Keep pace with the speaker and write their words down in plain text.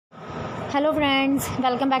Hello friends,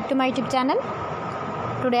 welcome back to my YouTube channel.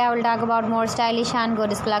 Today I will talk about more stylish and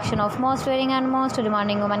gorgeous collection of most wearing and most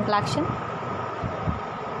demanding women collection.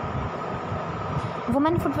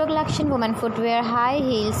 Women footwear collection, women footwear, high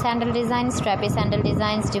heels, sandal designs, strappy sandal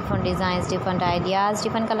designs, different ideas,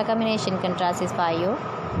 different color combination contrasts is for you.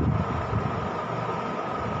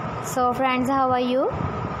 So friends, how are you?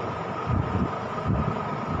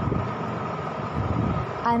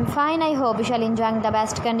 I'm fine. I hope you shall enjoying the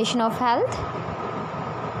best condition of health.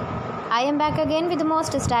 I am back again with the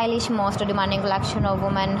most stylish, most demanding collection of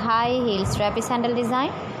women high heel strappy sandal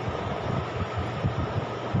design.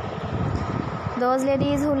 Those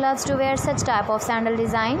ladies who loves to wear such type of sandal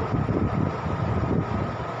design.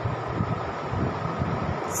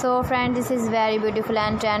 So friend, this is very beautiful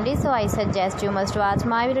and trendy, so I suggest you must watch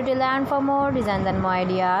my video till end for more designs and more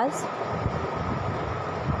ideas.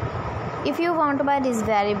 If you want to buy this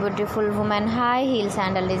very beautiful woman high heel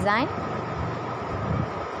sandal design,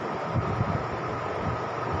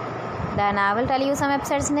 then I will tell you some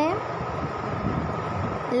websites name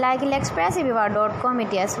like AliExpress, eBay.com,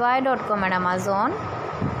 etsy.com and Amazon.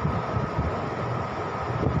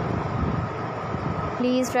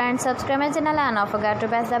 Please friends, subscribe my channel and don't forget to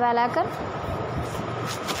press the bell icon.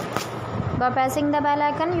 By pressing the bell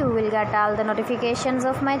icon, you will get all the notifications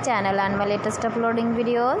of my channel and my latest uploading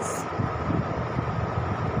videos.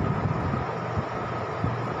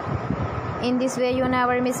 In this way, you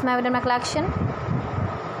never miss my video collection.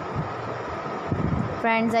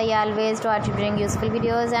 Friends, I always try to bring useful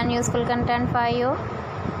videos and useful content for you.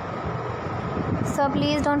 So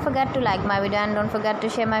please don't forget to like my video and don't forget to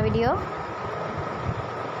share my video.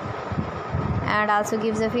 And also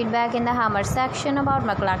give the feedback in the comment section about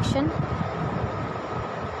my collection.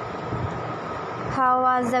 How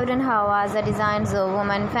was the video and how was the designs of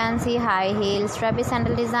woman fancy high heel strappy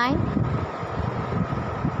sandal design?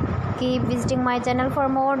 Keep visiting my channel for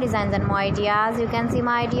more designs and more ideas. You can see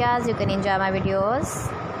my ideas, you can enjoy my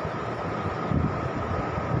videos.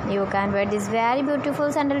 You can wear these very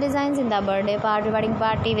beautiful sandal designs in the birthday party, wedding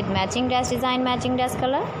party with matching dress design, matching dress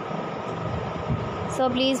color. So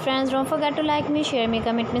please friends, don't forget to like me, share me,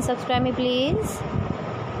 comment me, subscribe me please.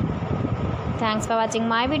 Thanks for watching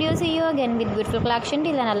my video. See you again with beautiful collection.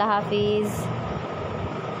 Till then, Allah Hafiz.